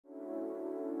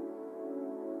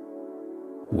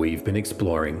We've been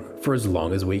exploring for as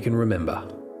long as we can remember.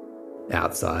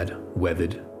 Outside,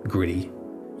 weathered, gritty,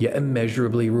 yet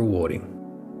immeasurably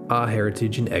rewarding. Our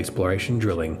heritage in exploration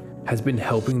drilling has been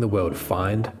helping the world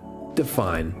find,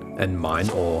 define, and mine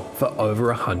ore for over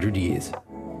 100 years,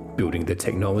 building the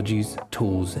technologies,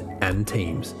 tools, and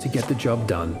teams to get the job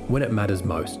done when it matters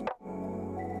most.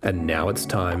 And now it's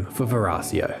time for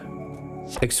Veracio,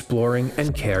 exploring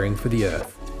and caring for the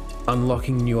earth,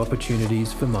 unlocking new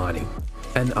opportunities for mining,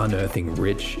 and unearthing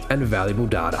rich and valuable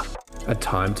data. A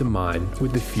time to mine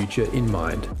with the future in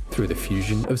mind through the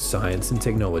fusion of science and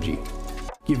technology,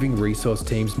 giving resource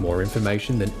teams more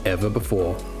information than ever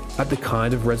before at the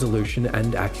kind of resolution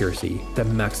and accuracy that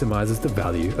maximizes the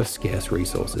value of scarce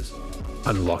resources,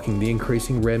 unlocking the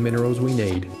increasing rare minerals we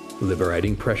need,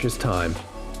 liberating precious time,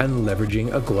 and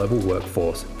leveraging a global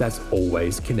workforce that's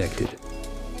always connected.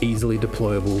 Easily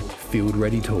deployable,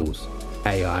 field-ready tools.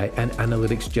 AI and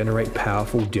analytics generate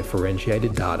powerful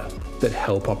differentiated data that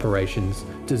help operations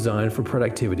design for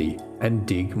productivity and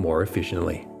dig more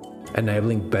efficiently,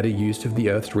 enabling better use of the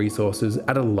Earth's resources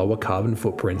at a lower carbon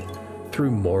footprint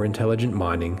through more intelligent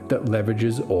mining that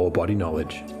leverages ore body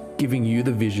knowledge, giving you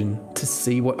the vision to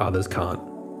see what others can't.